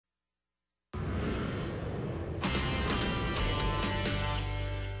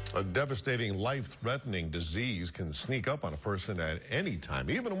A devastating, life-threatening disease can sneak up on a person at any time,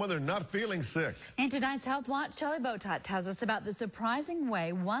 even when they're not feeling sick. In tonight's Health Watch, Shelley Botat tells us about the surprising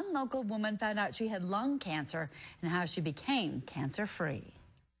way one local woman found out she had lung cancer and how she became cancer-free.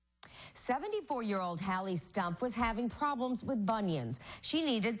 74-year-old Hallie Stumpf was having problems with bunions. She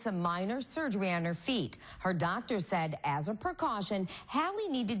needed some minor surgery on her feet. Her doctor said, as a precaution, Hallie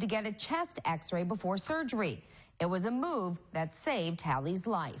needed to get a chest x-ray before surgery. It was a move that saved Hallie's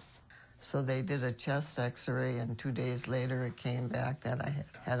life. So they did a chest x-ray, and 2 days later it came back that I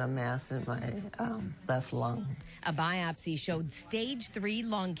had a mass in my left lung. A biopsy showed stage 3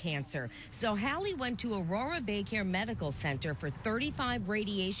 lung cancer. So Hallie went to Aurora BayCare Medical Center for 35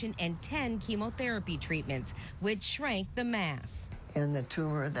 radiation and 10 chemotherapy treatments, which shrank the mass. And the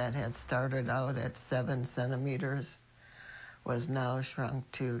tumor that had started out at 7 centimeters was now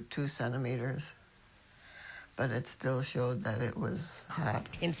shrunk to 2 centimeters. But it still showed that it was hot.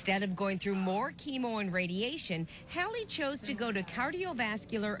 Instead of going through more chemo and radiation, Hallie chose to go to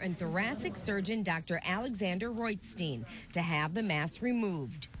cardiovascular and thoracic surgeon Dr. Alexander Roitstein to have the mass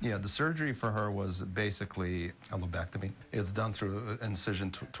removed. Yeah, the surgery for her was basically a lobectomy. It's done through an incision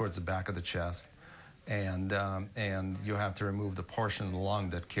towards the back of the chest. And you have to remove the portion of the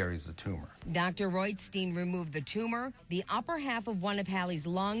lung that carries the tumor. Dr. Roitstein removed the tumor, the upper half of one of Hallie's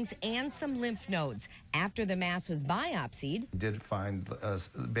lungs, and some lymph nodes. After the mass was biopsied, We did find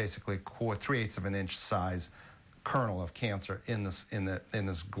basically 3/8 of an inch size kernel of cancer in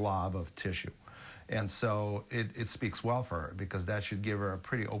this glob of tissue. And so it speaks well for her, because that should give her a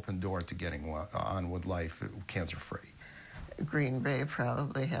pretty open door to getting on with life cancer-free. Green Bay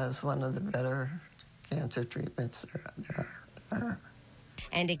probably has one of the better cancer treatments there are.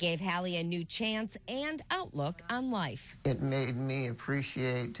 And it gave Hallie a new chance and outlook on life. It made me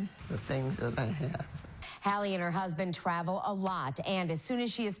appreciate the things that I have. Hallie and her husband travel a lot, and as soon as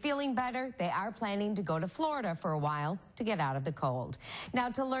she is feeling better, they are planning to go to Florida for a while to get out of the cold. Now,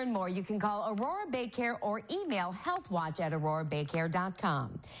 to learn more, you can call Aurora BayCare or email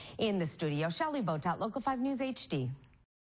healthwatch@aurorabaycare.com. In the studio, Shelley Botat, Local 5 News HD.